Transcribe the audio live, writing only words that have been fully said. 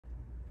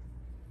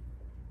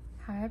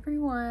Hi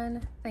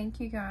everyone, thank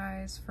you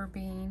guys for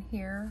being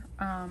here.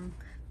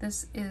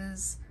 This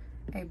is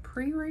a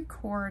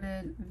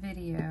pre-recorded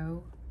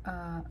video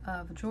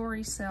of a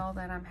jewelry sale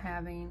that I'm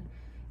having,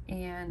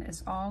 and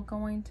it's all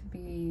going to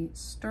be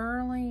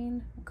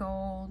sterling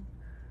gold,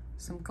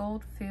 some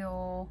gold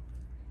fill,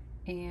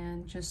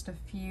 and just a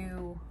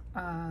few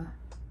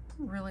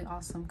really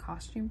awesome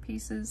costume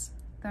pieces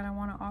that I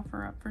want to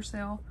offer up for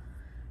sale.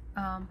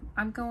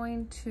 I'm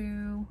going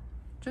to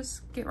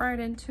just get right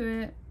into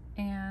it,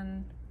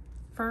 and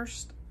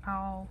first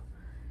I'll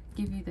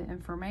give you the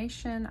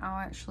information. I'll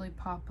actually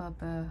pop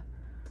up a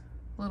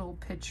little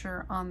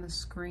picture on the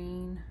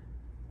screen,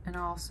 and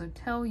I'll also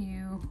tell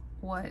you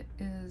what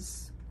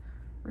is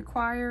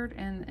required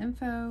and the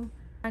info.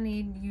 I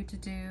need you to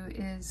do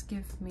is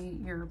give me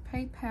your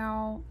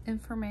PayPal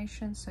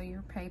information, so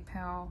your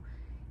PayPal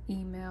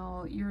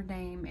email, your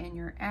name, and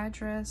your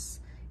address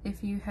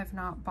if you have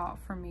not bought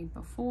from me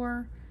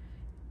before.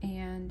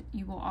 And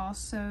you will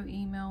also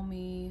email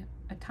me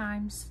a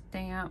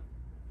timestamp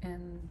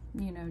and,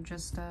 you know,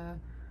 just a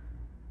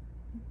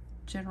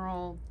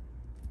general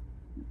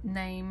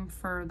name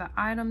for the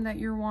item that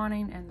you're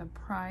wanting and the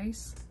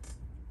price.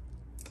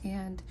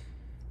 And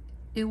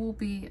it will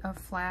be a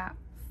flat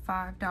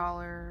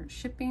 $5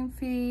 shipping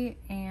fee,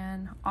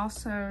 and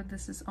also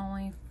this is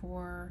only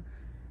for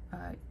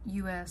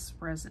US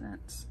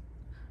residents.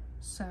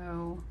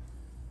 So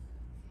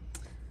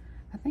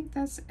I think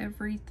that's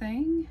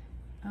everything.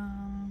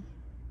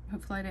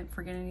 Hopefully I didn't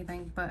forget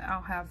anything, but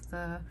I'll have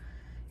the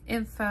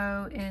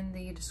info in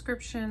the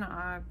description.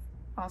 I've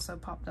also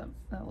popped up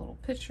that little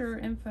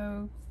picture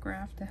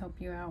infograph to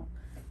help you out.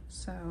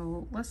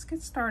 So let's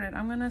get started.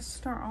 I'm gonna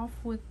start off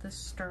with the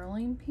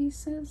sterling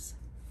pieces.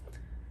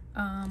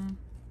 A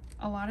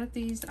lot of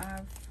these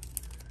I've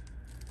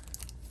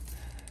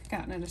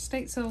gotten at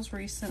estate sales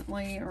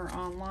recently or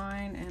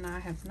online, and I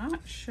have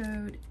not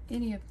showed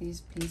any of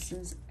these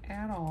pieces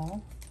at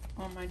all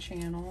on my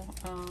channel,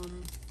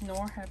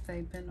 nor have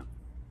they been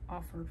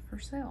offered for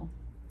sale.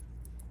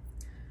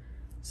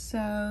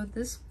 So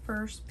this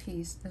first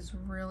piece is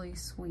really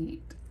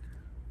sweet.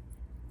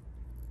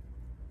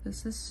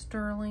 This is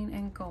sterling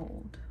and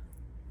gold,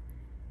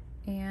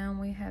 and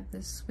we have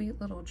this sweet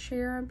little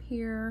cherub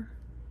here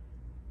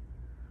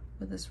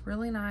with this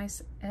really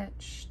nice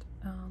etched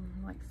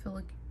like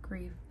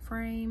filigree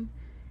frame,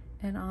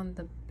 and on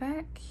the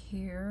back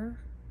here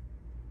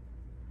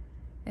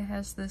it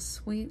has this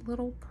sweet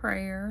little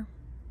prayer,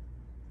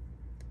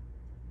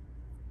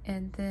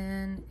 and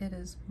then it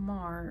is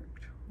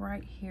marked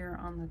right here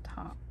on the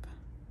top.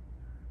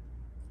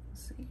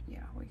 Let's see,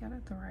 yeah, we got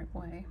it the right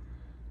way.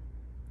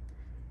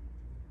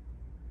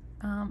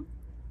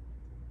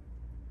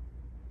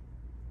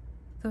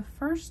 The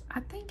first, I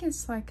think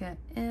it's like a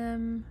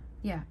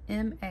MA,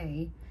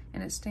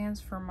 and it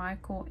stands for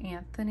Michael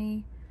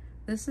Anthony.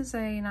 This is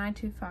a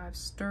 925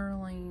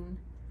 sterling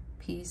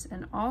piece,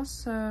 and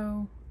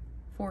also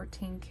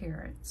 14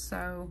 karat.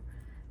 So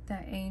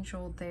that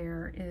angel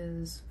there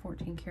is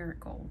 14 karat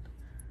gold.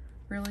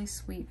 Really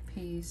sweet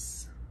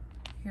piece.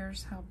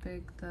 Here's how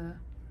big the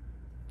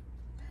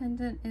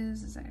pendant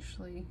is. It's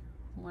actually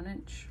 1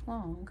 inch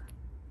long.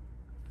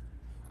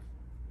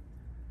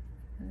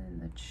 And then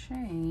the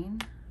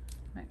chain,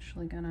 I'm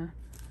actually gonna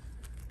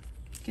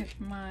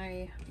get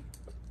my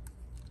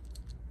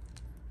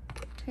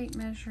tape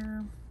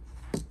measure.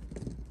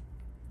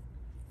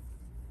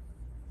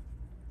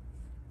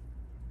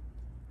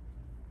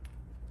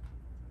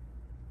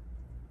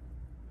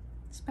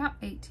 It's about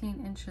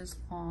 18 inches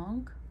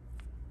long,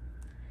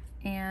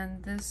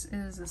 and this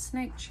is a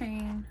snake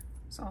chain.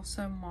 It's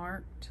also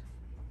marked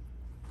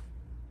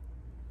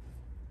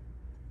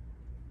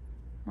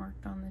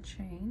on the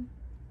chain.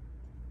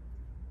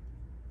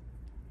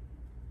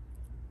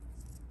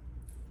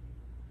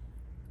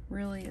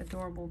 Really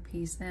adorable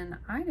piece, and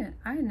I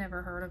had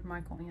never heard of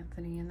Michael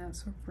Anthony, and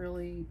that's a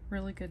really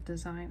good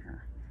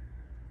designer.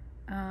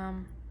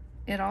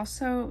 It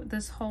also,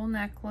 this whole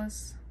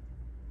necklace,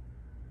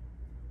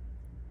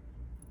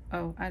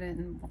 oh, I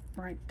didn't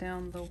write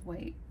down the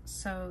weight.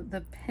 So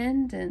the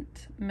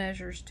pendant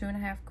measures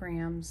 2.5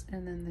 grams,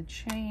 and then the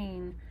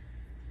chain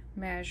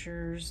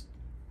measures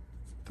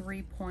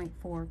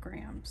 3.4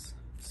 grams.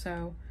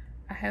 So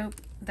I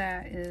hope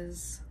that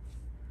is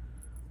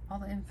all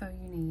the info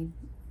you need.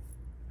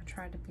 I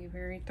tried to be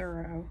very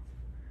thorough.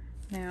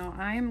 Now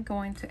I am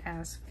going to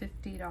ask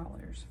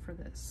 $50 for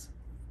this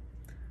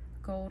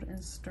gold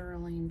and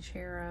sterling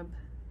cherub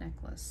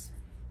necklace.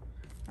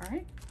 All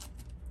right.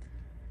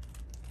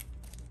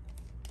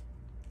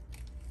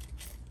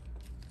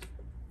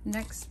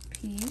 Next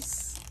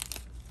piece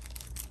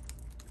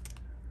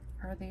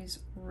are these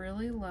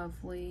really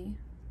lovely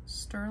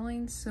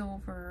sterling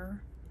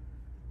silver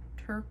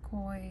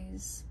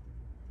turquoise.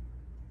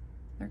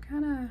 They're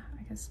kind of,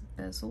 I guess,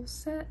 bezel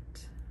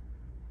set.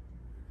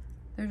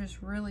 They're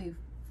just really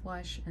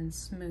flush and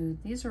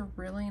smooth. These are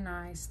really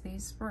nice.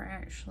 These were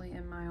actually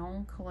in my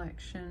own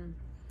collection.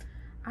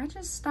 I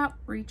just stopped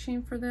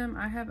reaching for them.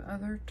 I have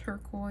other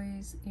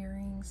turquoise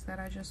earrings that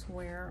I just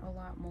wear a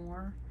lot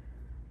more,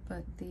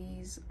 but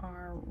these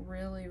are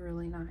really,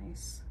 really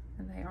nice.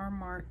 And they are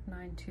marked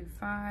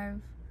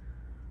 925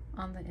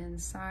 on the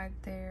inside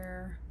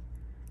there.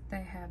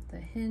 They have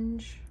the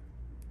hinge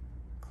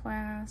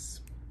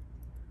clasp.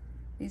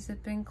 These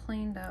have been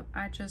cleaned up.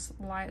 I just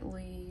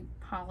lightly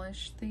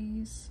polished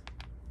these.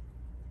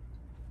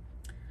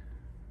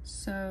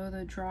 So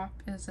the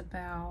drop is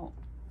about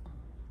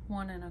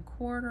 1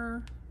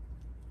 1/4.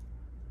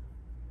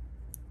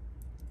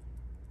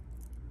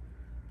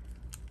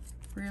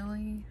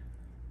 Really,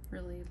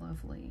 really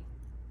lovely.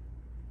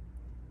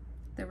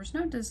 There was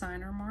no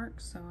designer mark,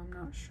 so I'm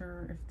not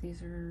sure if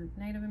these are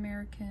Native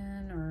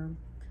American or,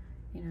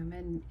 you know,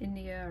 made in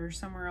India or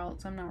somewhere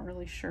else. I'm not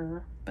really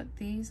sure, but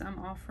these I'm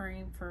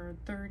offering for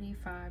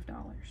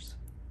 $35.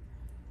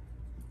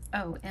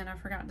 Oh, and I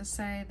forgot to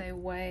say they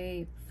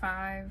weigh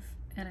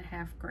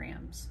 5.5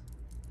 grams.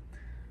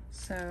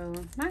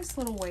 So nice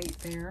little weight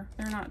there.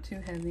 They're not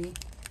too heavy.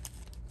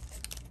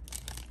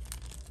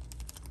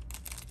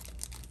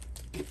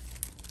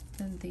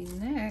 Then the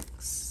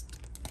next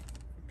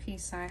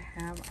piece I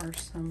have are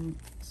some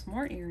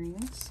more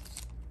earrings.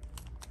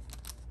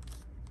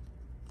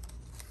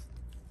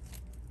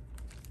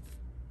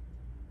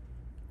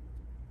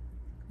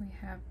 We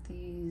have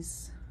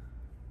these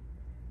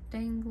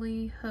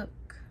dangly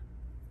hook,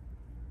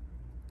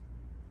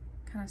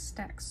 kind of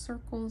stack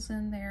circles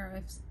in there.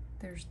 If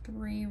there's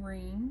 3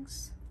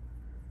 rings,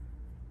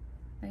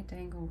 they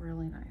dangle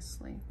really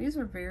nicely. These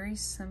are very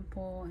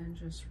simple and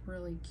just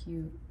really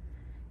cute.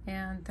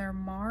 And they're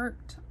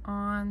marked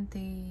on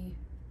the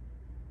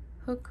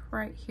hook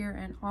right here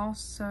and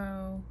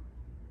also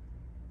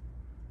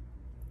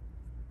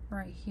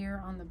right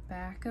here on the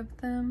back of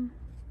them.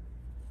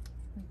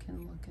 We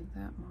can look at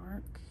that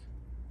mark.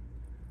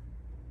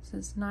 It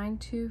says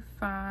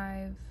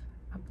 925.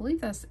 I believe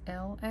that's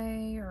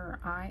LA or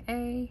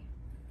IA.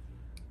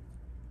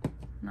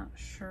 Not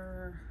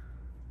sure.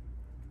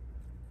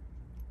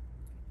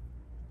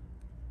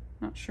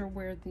 Not sure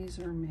where these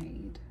are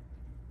made.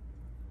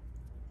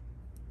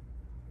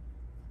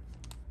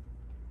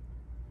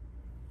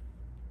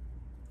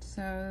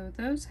 So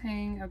those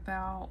hang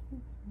about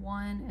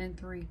 1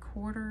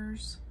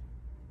 3/4.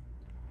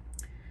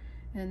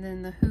 And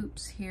then the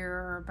hoops here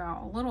are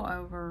about a little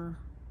over,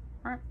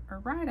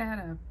 right at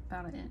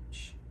about 1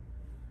 inch.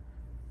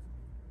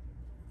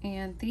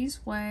 And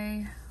these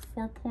weigh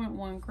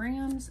 4.1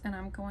 grams, and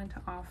I'm going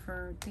to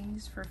offer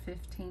these for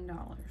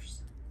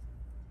 $15.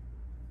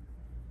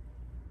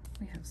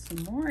 We have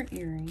some more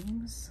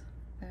earrings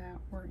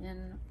that were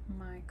in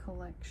my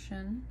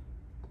collection.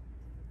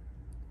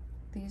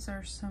 These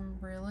are some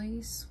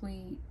really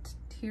sweet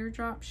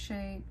teardrop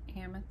shaped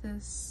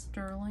amethyst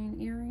sterling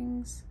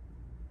earrings.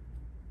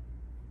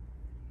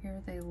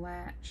 Here they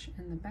latch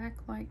in the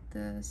back like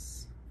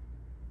this.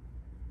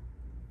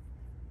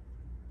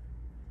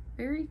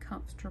 Very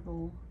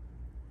comfortable.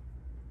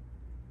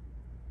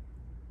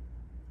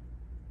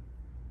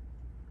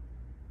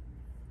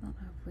 I don't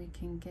know if we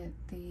can get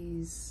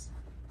these.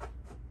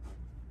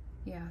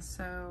 Yeah,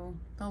 so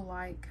the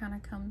light kind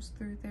of comes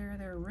through there.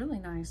 They're a really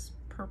nice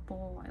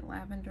purple, like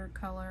lavender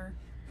color,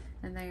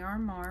 and they are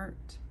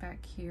marked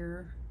back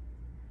here.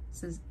 It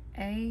says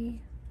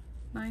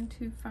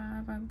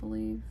A925, I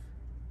believe.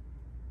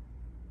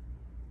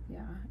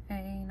 Yeah,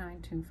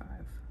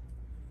 A925.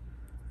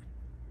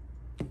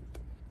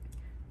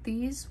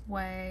 These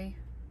weigh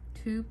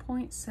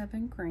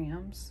 2.7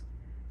 grams,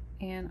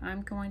 and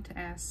I'm going to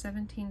ask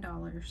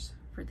 $17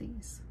 for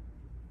these.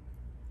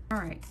 All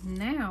right,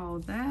 now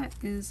that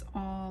is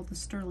all the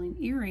sterling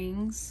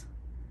earrings.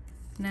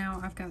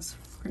 Now I've got some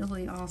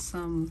really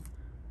awesome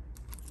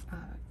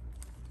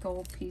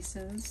gold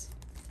pieces.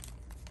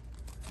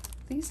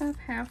 These I've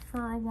had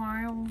for a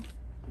while.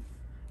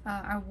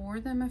 I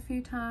wore them a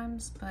few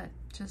times, but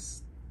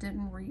just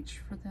didn't reach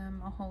for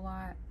them a whole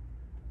lot.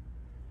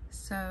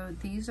 So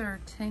these are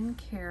 10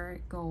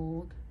 karat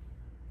gold,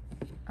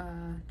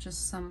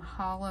 just some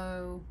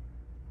hollow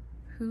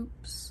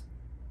hoops.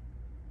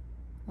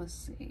 Let's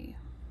see,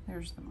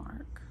 there's the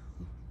mark.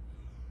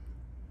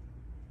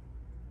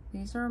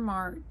 These are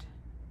marked,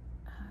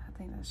 I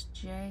think that's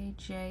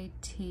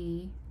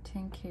JJT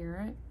 10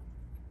 karat.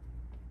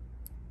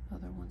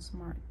 Other one's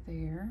marked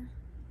there.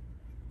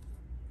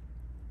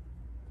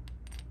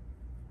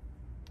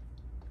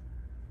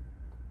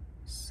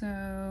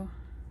 So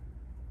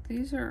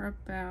these are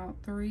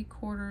about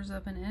 3/4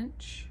 of an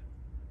inch,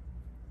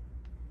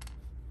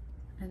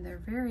 and they're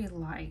very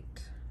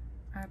light.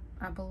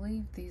 I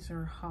believe these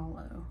are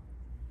hollow.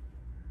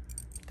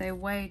 They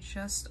weigh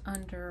just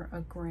under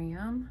 1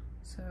 gram,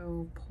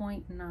 so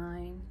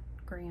 0.9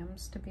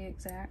 grams to be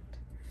exact.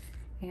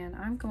 And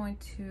I'm going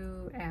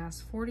to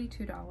ask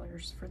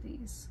 $42 for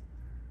these.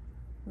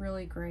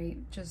 Really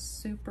great, just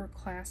super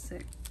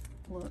classic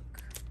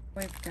look.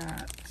 We've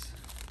got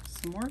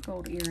some more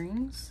gold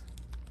earrings.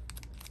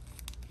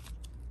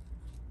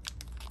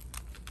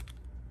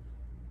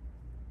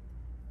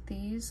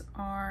 These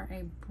are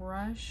a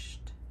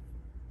brushed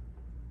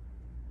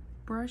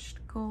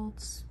gold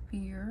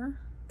sphere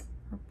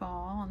or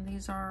ball, and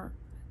these are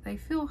they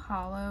feel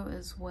hollow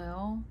as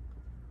well.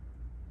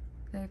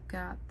 They've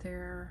got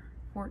their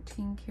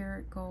 14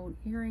 karat gold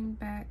earring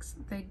backs.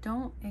 They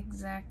don't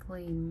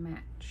exactly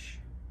match.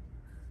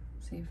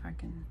 See if I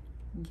can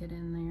get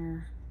in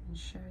there and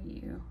show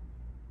you.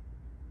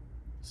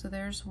 So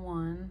there's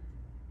one,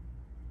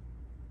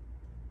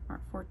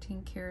 marked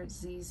 14 karat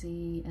ZZ,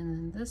 and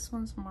then this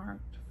one's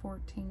marked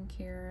 14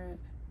 karat.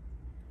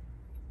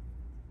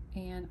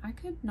 And I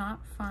could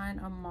not find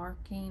a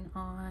marking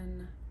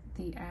on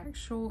the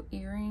actual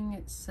earring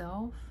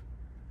itself,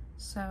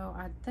 so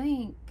I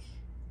think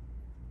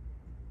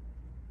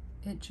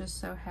it just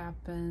so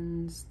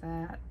happens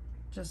that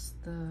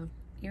just the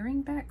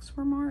earring backs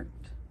were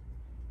marked.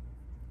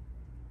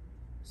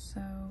 So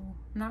I'm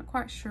not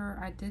quite sure.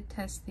 I did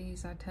test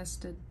these. I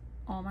tested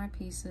all my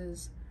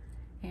pieces,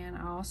 and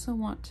I also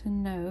want to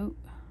note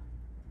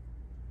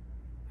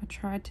I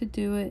tried to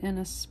do it in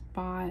a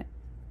spot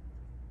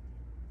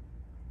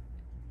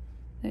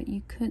that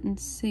you couldn't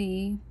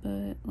see,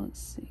 but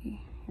let's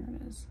see. Here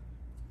it is.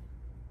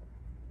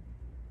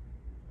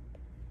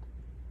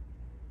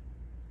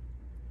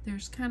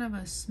 There's kind of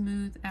a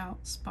smooth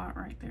out spot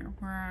right there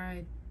where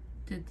I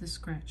did the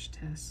scratch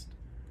test.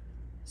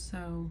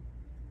 So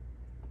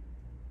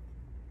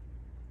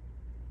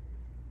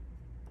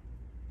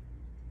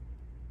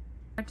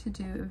I had to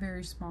do a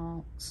very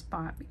small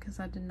spot because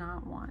I did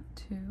not want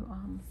to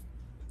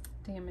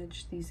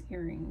damage these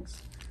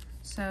earrings.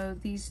 So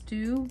these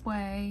do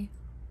weigh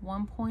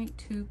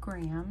 1.2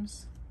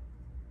 grams,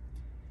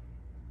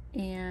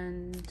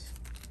 and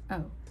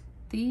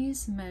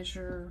these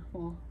measure,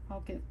 well, I'll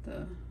get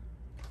the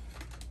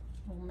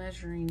little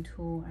measuring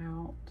tool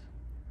out.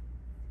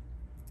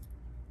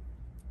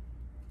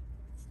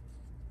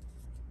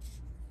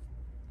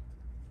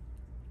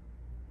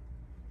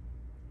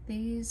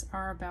 These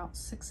are about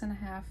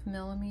 6.5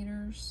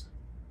 millimeters,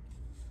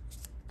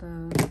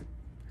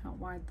 how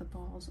wide the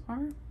balls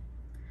are.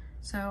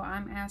 So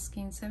I'm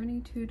asking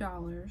 $72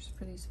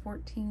 for these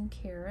 14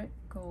 karat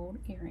gold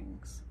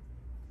earrings.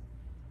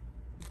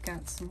 We've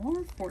got some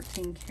more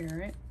 14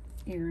 karat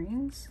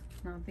earrings.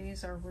 Now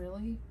these are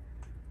really,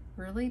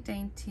 really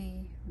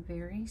dainty,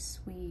 very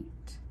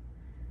sweet.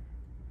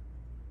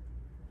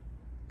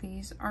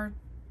 These are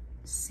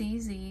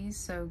CZs,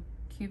 so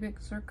cubic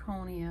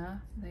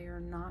zirconia. They are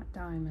not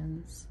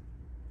diamonds,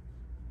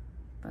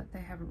 but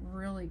they have a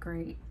really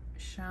great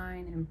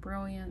shine and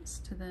brilliance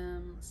to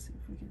them. Let's see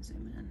if we can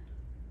zoom in.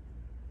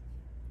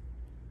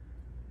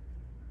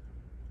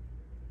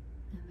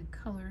 And the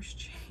color's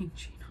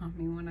changing on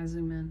me when I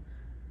zoom in.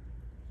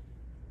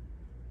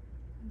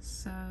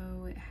 So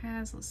it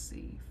has, let's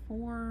see,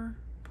 4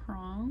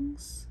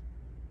 prongs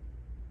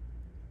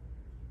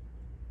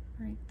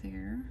right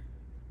there.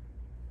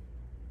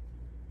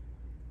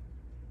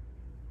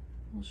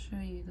 We'll show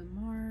you the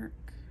mark.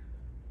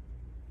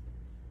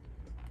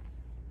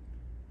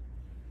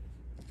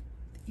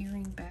 The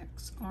earring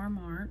backs are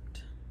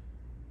marked.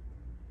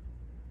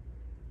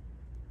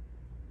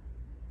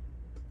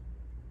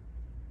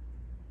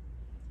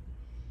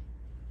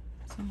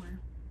 Somewhere.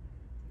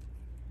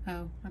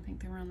 Oh, I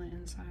think they were on the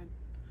inside.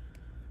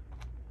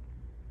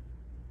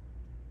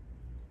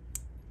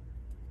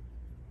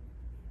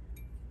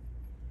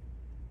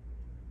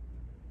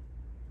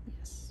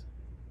 Yes.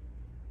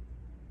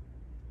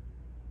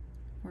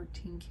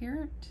 14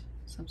 karat,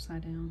 it's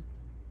upside down.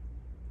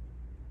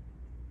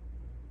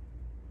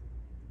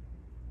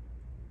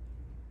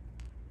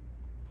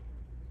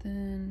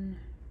 Then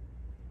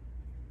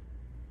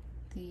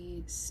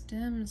the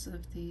stems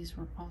of these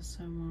were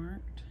also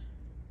marked.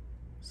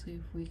 See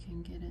if we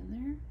can get in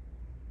there.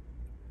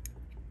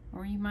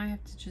 Or you might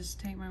have to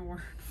just take my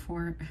word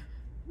for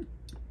it.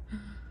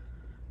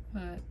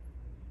 But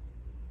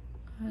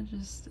I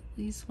just at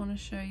least want to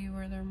show you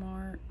where they're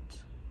marked.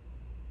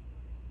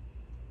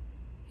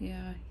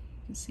 Yeah,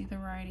 you can see the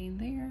writing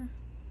there,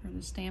 or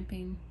the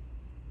stamping.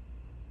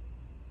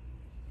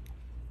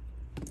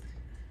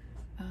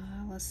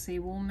 Let's see,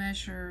 we'll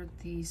measure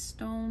the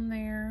stone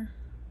there.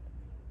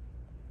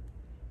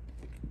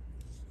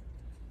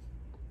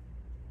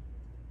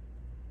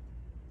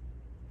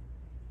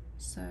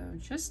 So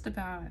just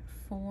about at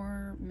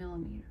 4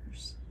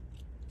 millimeters.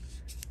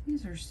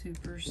 These are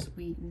super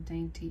sweet and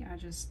dainty.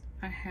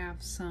 I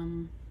have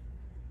some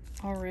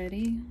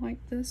already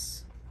like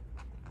this.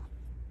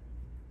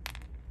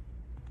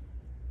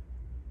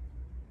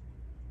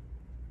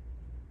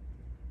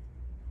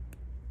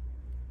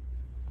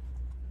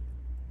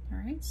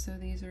 Alright, so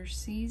these are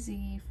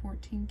CZ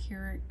 14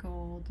 karat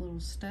gold little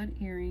stud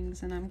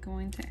earrings, and I'm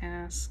going to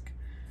ask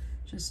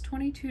just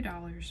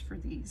 $22 for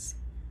these.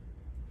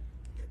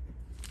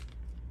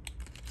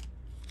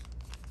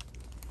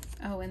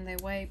 Oh, and they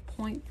weigh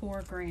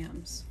 0.4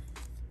 grams.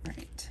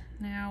 Right,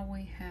 now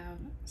we have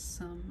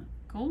some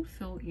gold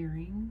fill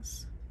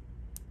earrings.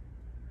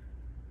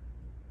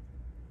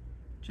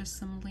 Just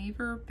some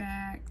lever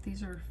back.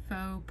 These are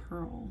faux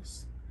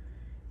pearls,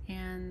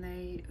 and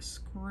they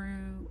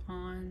screw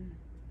on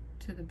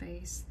to the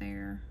base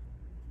there.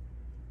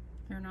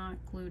 They're not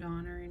glued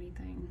on or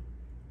anything.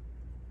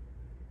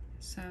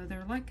 So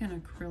they're like an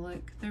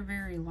acrylic. They're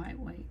very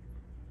lightweight.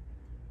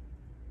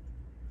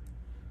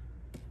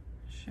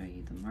 Show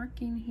you the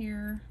marking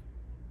here.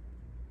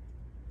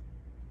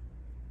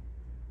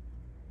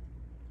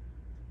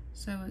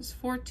 So it's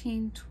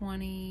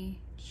 1420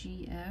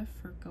 GF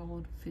for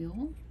gold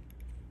fill.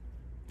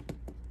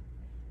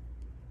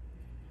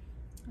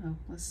 Oh,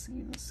 let's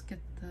see, let's get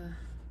the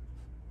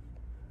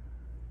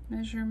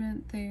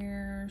measurement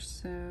there.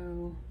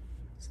 So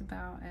it's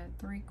about at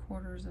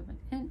 3/4 of an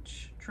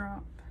inch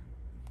drop.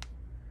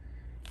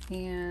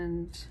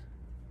 And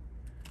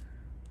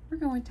we're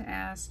going to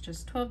ask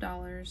just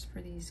 $12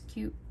 for these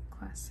cute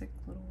classic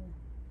little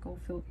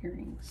gold fill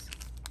earrings.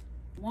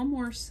 One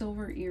more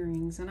silver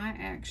earrings, and I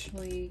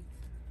actually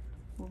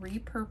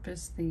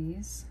repurposed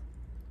these.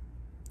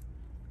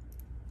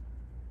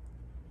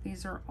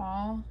 These are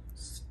all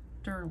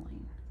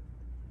sterling.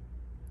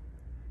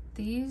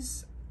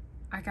 These,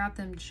 I got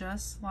them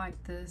just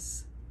like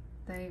this.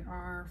 They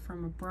are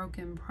from a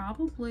broken,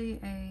 probably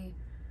a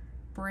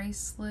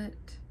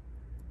bracelet.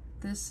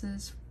 This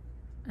is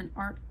an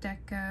Art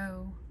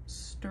Deco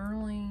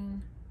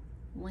sterling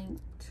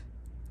linked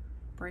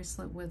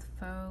bracelet with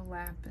faux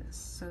lapis.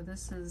 So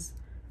this is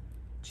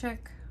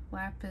check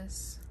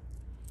lapis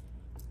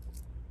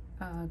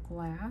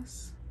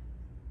glass.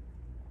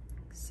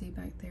 See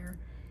back there,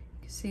 you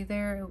can see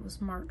there it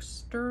was marked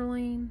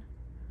sterling.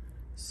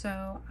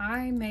 So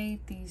I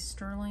made these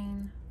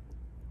sterling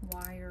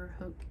wire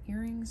hook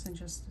earrings and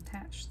just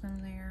attached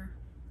them there,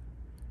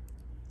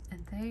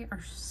 and they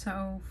are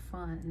so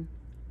fun.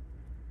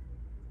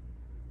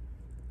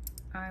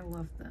 I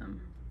love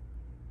them.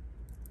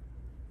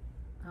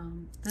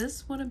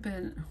 This would have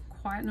been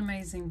quite an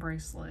amazing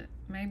bracelet.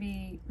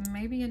 Maybe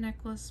a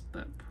necklace,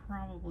 but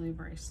probably a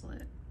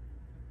bracelet.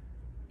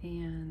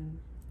 And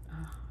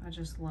I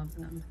just love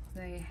them.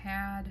 They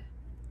had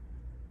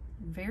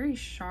very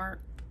sharp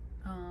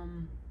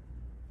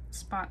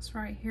spots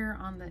right here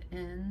on the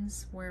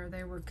ends where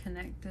they were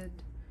connected,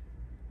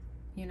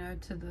 you know,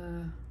 to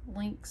the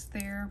links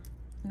there.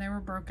 And they were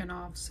broken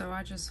off, so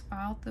I just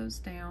filed those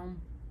down.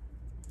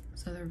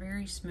 So they're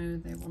very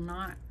smooth. They will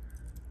not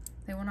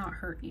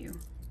hurt you.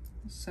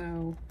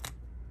 So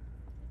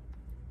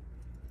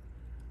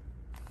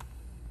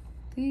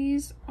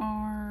these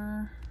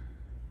are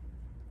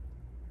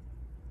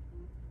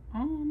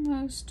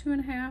almost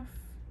 2.5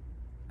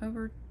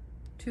 over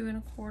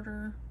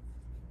 2.25,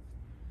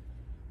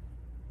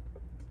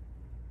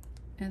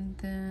 and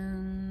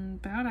then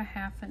about a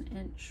 1/2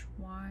 inch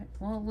wide.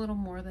 Well, a little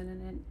more than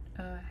an inch,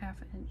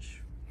 1/2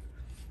 inch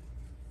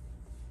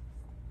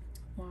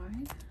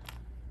wide.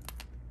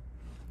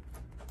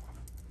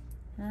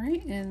 All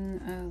right,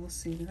 and let's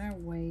see, did I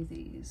weigh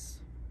these?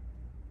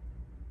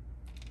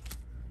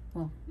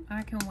 Well,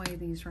 I can weigh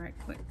these right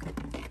quick.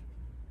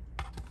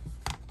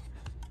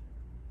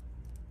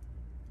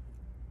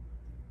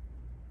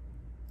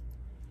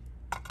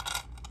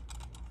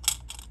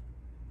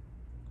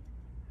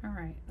 All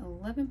right,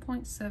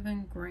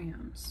 11.7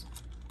 grams.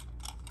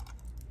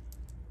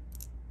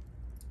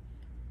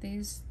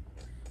 These,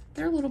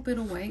 they're a little bit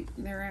of weight.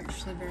 They're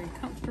actually very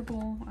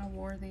comfortable. I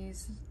wore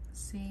these,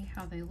 see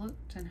how they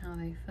looked and how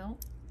they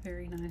felt.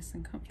 Very nice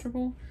and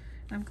comfortable.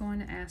 I'm going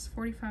to ask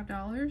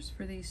 $45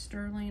 for these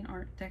sterling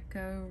Art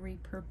Deco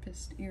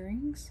repurposed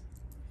earrings.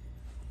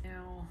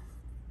 Now,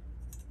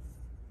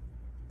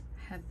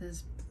 I have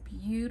this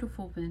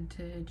beautiful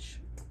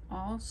vintage,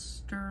 all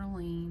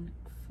sterling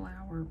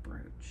flower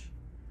brooch.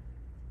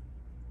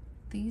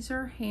 These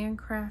are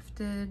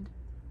handcrafted.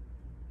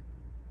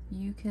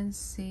 You can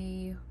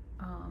see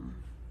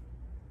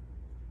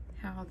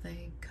how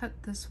they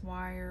cut this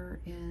wire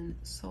and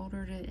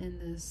soldered it in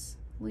this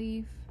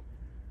leaf,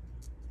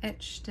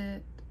 etched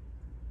it.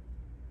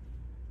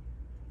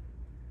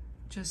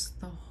 Just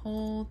the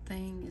whole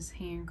thing is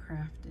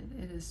handcrafted.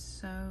 It is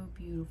so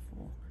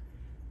beautiful.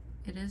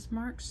 It is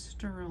marked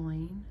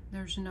sterling.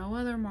 There's no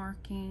other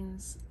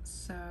markings,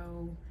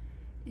 so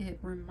it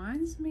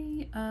reminds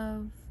me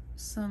of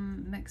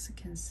some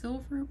Mexican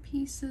silver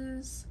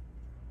pieces.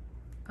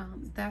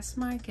 That's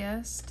my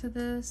guess to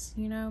this,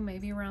 you know,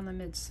 maybe around the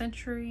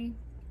mid-century,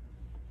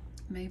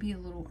 maybe a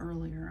little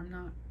earlier.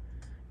 I'm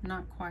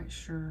not quite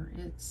sure.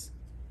 It's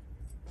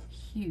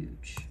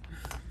huge.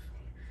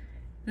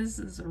 This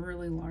is a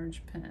really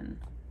large pin.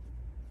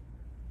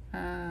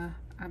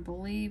 I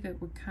believe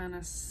it would kind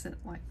of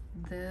sit like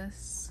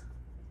this.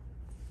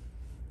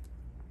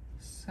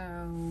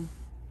 So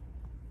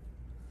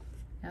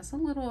that's a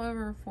little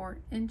over 4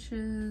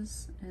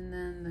 inches, and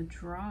then the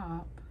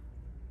drop,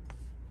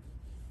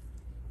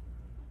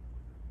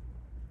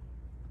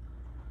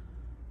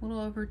 a little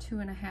over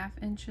 2.5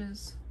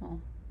 inches. Well,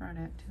 right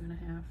at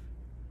 2.5.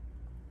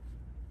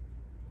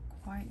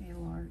 Quite a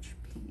large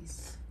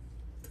piece.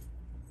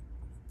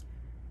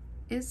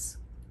 It's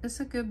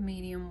a good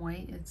medium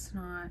weight. It's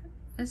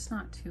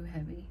not too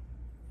heavy.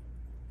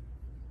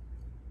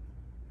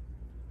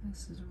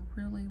 This is a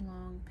really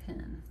long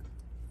pin,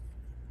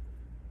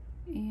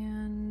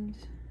 and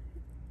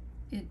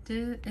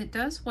it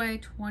does weigh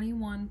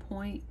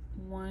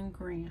 21.1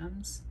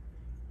 grams,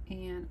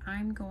 and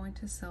I'm going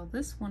to sell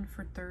this one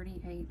for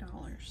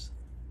 $38.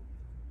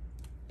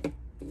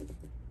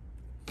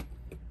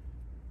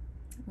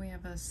 We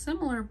have a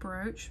similar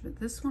brooch, but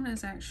this one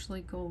is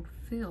actually gold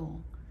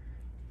fill.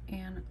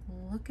 And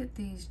look at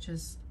these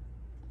just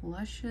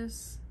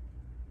luscious,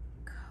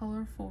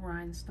 colorful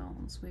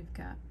rhinestones. We've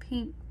got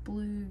pink,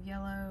 blue,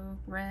 yellow,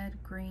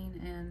 red,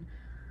 green, and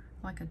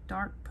like a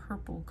dark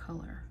purple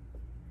color.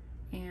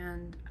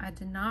 And I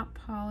did not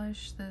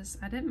polish this.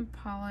 I didn't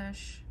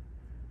polish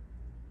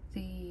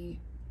the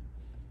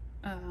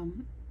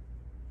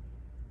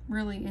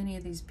really any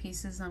of these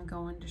pieces I'm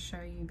going to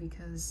show you,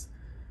 because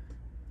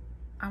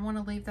I want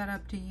to leave that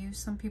up to you.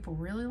 Some people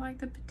really like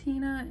the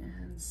patina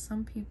and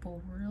some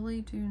people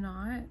really do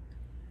not.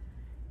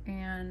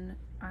 And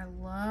I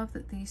love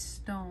that these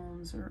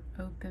stones are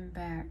open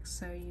back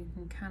so you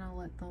can kind of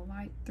let the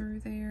light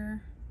through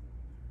there.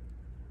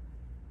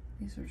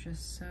 These are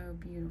just so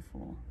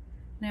beautiful.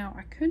 Now,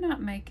 I could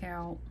not make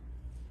out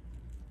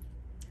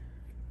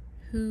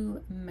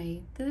who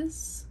made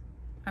this.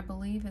 I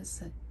believe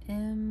it's an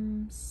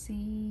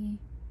MC,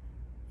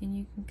 and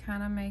you can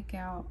kind of make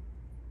out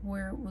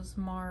where it was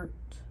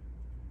marked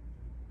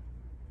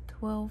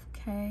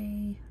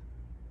 12K,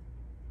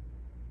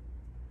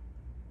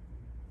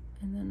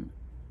 and then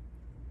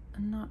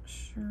I'm not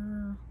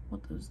sure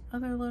what those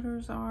other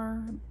letters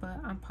are,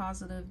 but I'm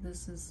positive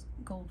this is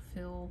gold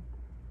fill.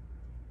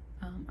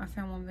 I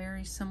found one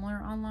very similar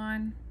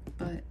online,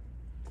 but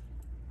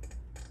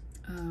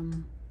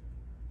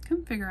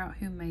couldn't figure out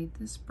who made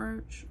this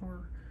brooch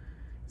or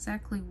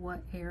exactly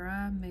what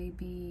era.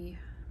 Maybe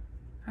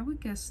I would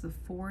guess the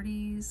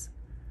 40s,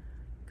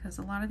 because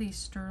a lot of these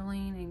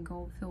sterling and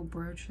gold fill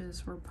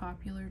brooches were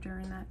popular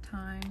during that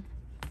time.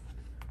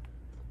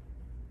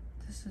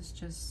 This is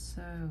just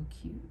so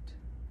cute.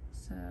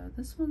 So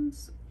this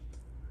one's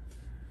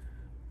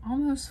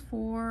almost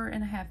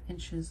 4.5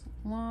 inches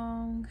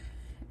long,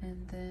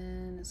 and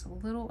then it's a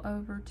little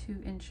over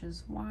 2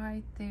 inches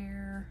wide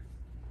there.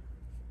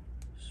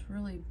 It's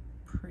really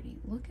pretty.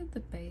 Look at the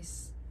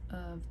base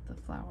of the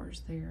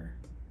flowers there.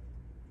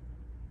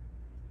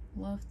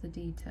 Love the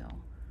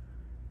detail.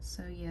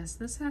 So yes,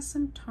 this has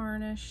some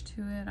tarnish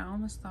to it. I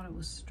almost thought it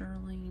was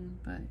sterling,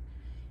 but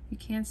you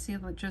can see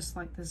just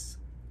like this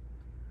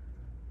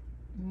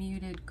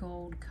muted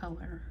gold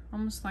color,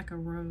 almost like a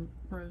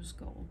rose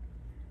gold.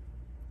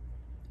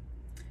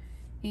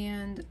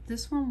 And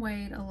this one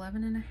weighed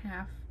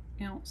 11.5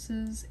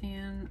 ounces,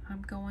 and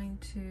I'm going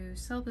to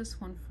sell this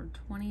one for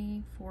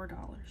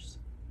 $24.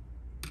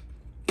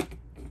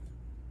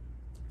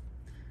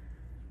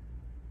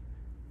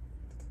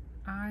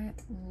 I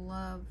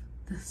love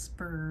this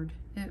bird.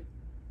 It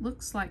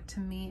looks like to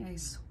me a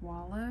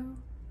swallow,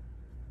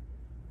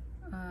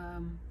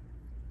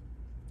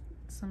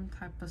 some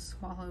type of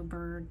swallow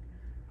bird.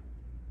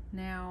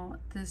 Now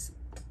this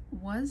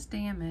was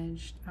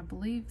damaged. I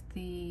believe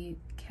the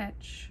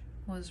catch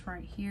was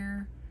right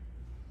here.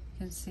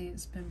 You can see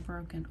it's been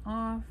broken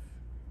off,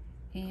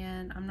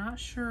 and I'm not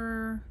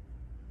sure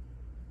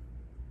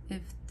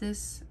if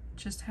this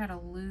just had a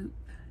loop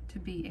to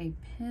be a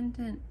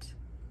pendant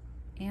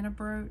and a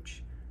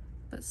brooch,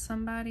 but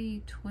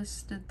somebody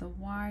twisted the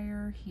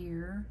wire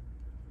here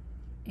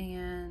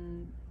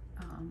and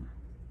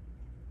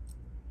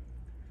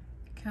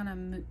kind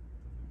of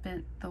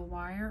bent the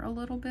wire a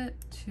little bit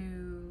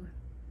to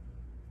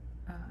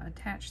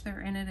attach there,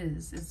 and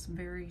it's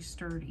very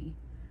sturdy.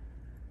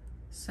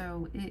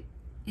 So it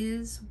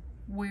is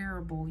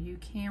wearable. You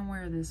can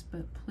wear this,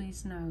 but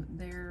please note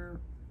there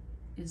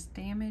is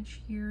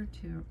damage here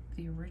to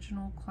the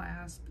original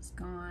clasp. It's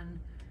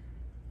gone,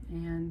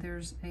 and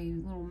there's a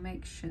little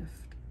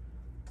makeshift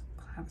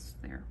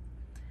clasp there.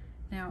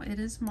 Now it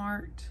is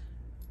marked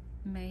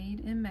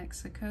made in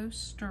Mexico,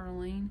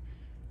 sterling.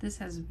 This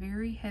has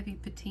very heavy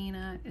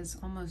patina. It's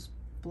almost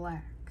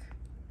black,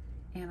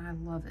 and I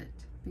love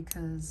it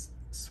because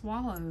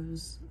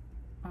swallows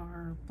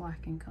are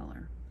black in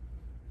color.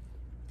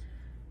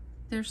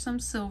 There's some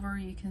silver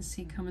you can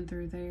see coming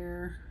through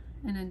there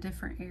and in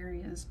different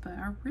areas, but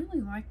I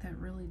really like that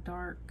really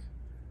dark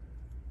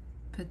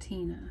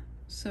patina.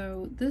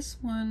 So this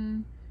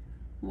one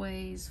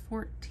weighs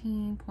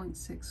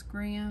 14.6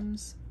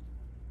 grams.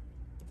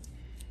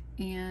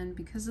 And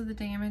because of the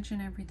damage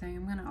and everything,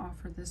 I'm going to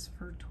offer this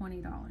for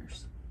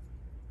 $20.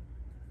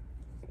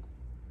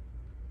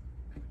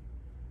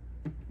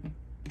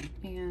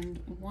 And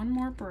one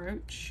more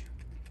brooch.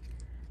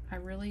 I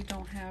really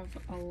don't have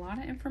a lot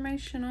of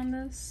information on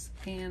this,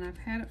 and I've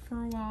had it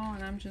for a while,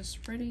 and I'm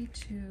just ready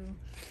to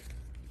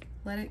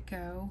let it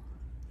go.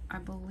 I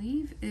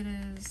believe it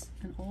is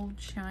an old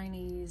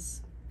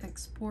Chinese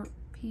export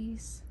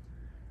piece.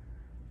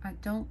 I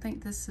don't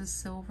think this is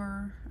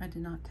silver. I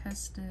did not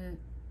test it,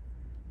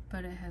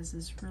 but it has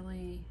this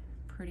really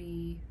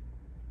pretty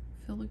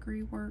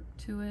filigree work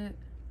to it.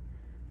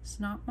 It's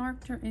not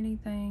marked or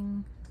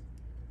anything.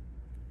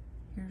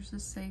 Here's a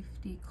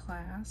safety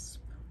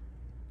clasp.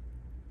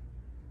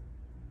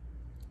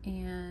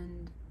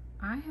 And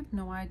I have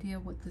no idea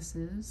what this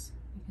is.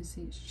 You can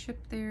see it's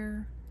chipped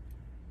there,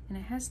 and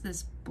it has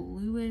this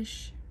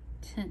bluish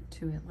tint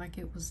to it, like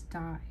it was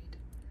dyed.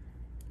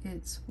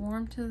 It's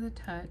warm to the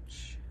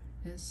touch.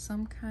 It's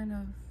some kind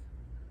of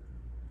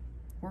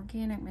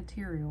organic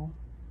material,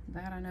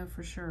 that I know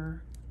for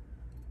sure.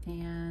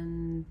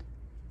 And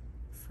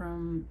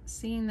from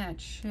seeing that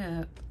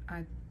ship,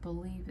 I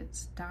believe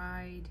it's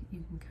dyed.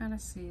 You can kind of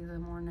see the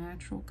more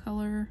natural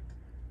color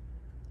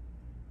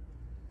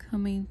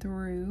coming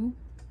through.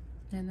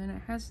 And then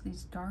it has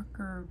these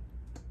darker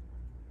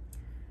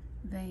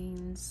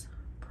veins,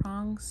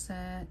 prong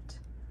set.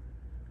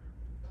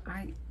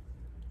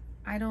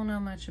 I don't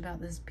know much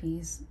about this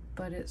piece,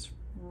 but it's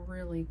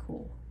really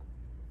cool.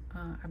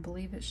 I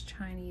believe it's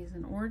Chinese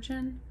in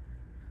origin.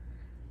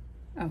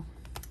 Oh,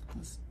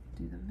 let's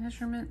do the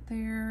measurement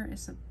there.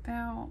 It's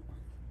about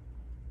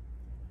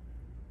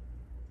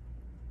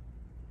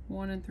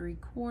 1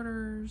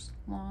 3/4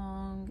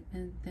 long,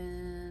 and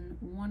then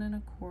 1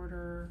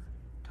 1/4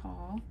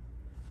 tall.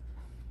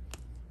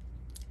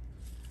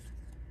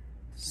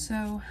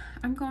 So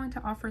I'm going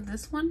to offer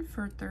this one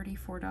for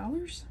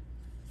 $34.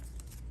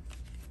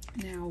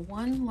 Now,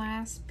 one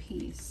last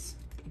piece.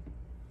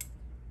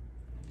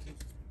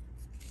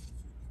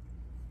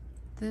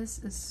 This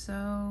is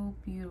so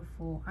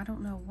beautiful. I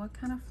don't know what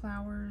kind of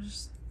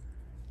flowers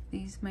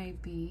these may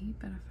be,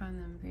 but I find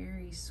them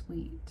very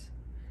sweet.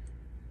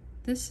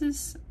 This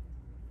is,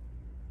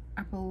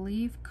 I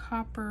believe,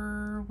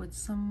 copper with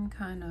some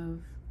kind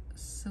of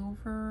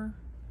silver,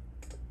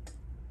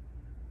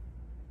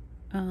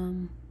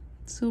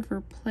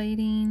 silver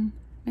plating,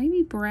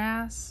 maybe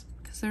brass,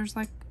 because there's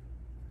like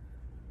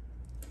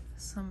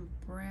some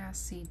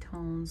brassy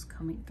tones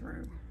coming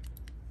through.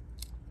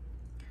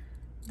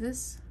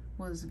 This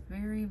was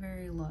very,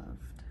 very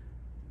loved,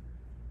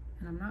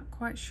 and I'm not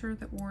quite sure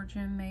the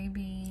origin,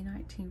 maybe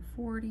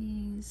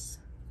 1940s.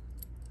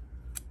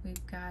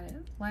 We've got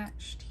it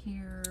latched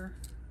here.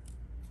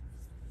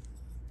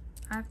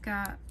 I've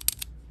got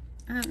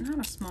not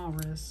a small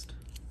wrist,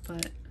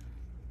 but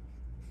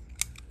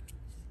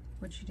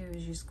what you do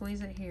is you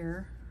squeeze it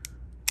here.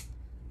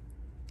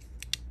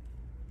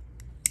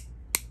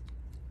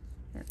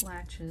 It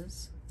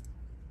latches.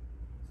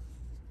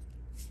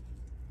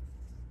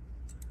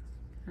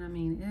 And I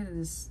mean, it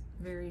is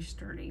very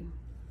sturdy.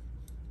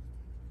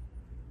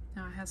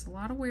 Now it has a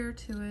lot of wear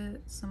to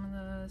it. Some of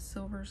the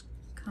silver's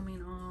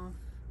coming off.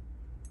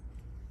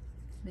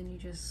 Then you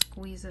just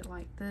squeeze it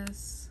like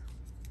this.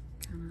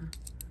 Kind of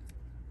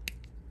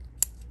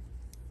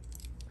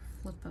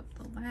flip up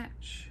the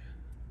latch.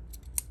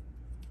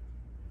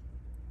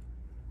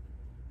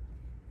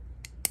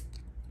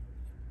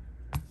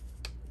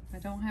 I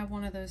don't have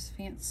one of those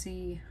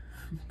fancy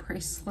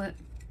bracelet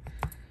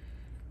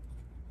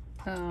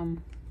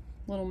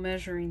little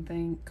measuring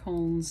thing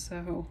cones,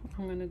 so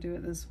I'm gonna do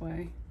it this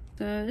way.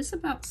 It's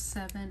about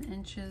 7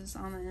 inches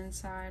on the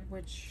inside,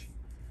 which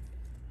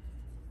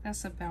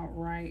that's about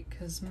right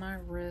because my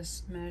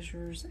wrist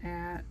measures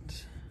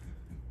at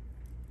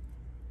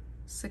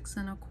 6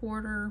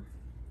 1/4.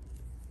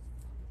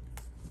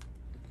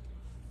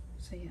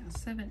 So yeah,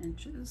 7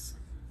 inches.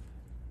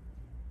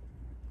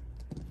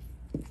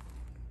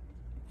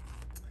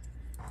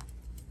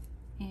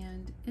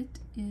 And it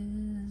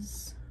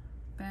is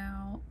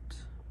about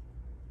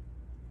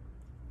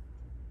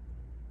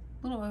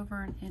a little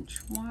over 1 inch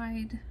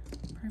wide,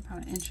 probably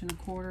about 1 1/4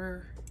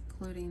 inches,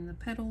 including the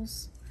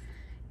petals.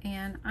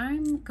 And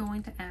I'm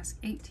going to ask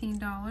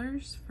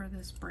 $18 for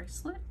this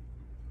bracelet.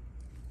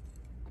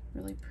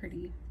 Really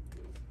pretty.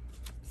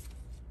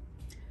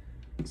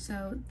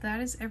 So that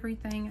is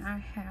everything I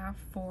have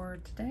for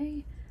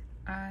today.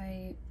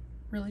 I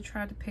really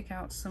tried to pick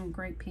out some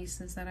great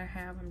pieces that I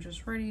have. I'm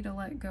just ready to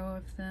let go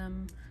of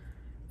them.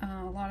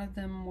 A lot of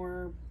them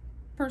were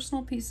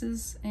personal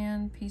pieces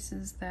and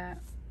pieces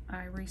that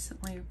I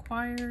recently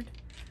acquired.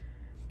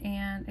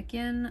 And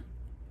again,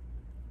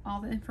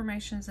 all the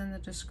information is in the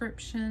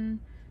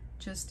description.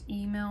 Just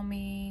email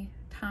me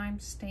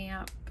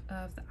timestamp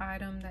of the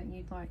item that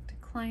you'd like to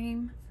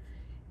claim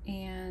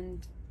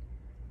and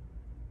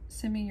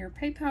send me your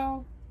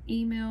PayPal,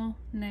 email,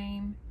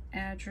 name,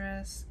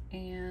 address,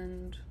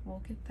 and we'll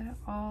get that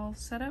all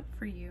set up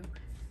for you.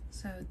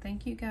 So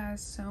thank you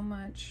guys so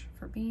much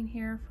for being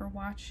here, for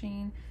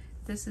watching.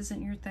 If this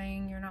isn't your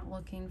thing, you're not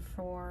looking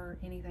for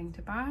anything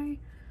to buy,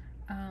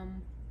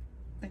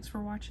 thanks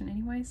for watching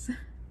anyways.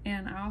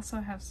 And I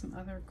also have some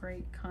other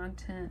great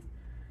content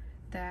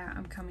that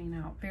I'm coming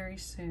out very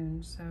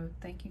soon, so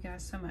thank you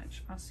guys so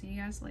much. I'll see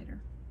you guys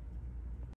later.